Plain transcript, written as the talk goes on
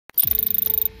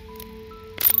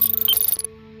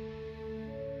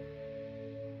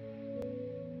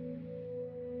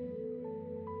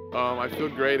I feel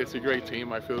great. It's a great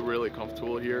team. I feel really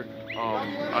comfortable here.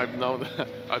 I've known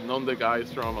I've known the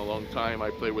guys from a long time. I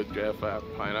played with Jeff at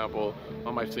Pineapple.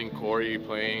 I've seen Corey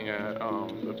playing at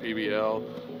the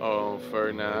PVL,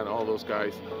 Ferdinand, all those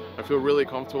guys. I feel really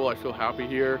comfortable. I feel happy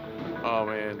here,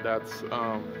 and that's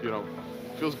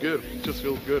feels good. It just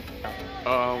feels good.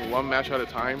 One match at a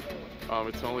time.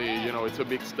 It's only, it's a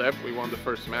big step. We won the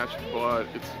first match, but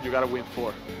you gotta win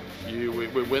four.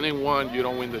 With winning one, you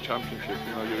don't win the championship.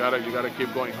 You gotta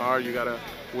keep going hard. You gotta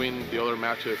win the other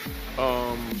matches.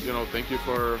 Thank you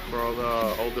for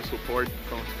all the support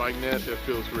from SpikeNet. It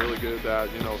feels really good that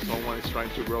someone is trying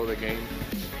to grow the game.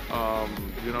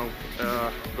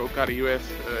 Go Caribes.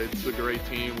 It's a great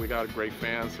team. We got great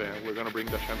fans, and we're gonna bring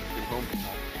the championship home.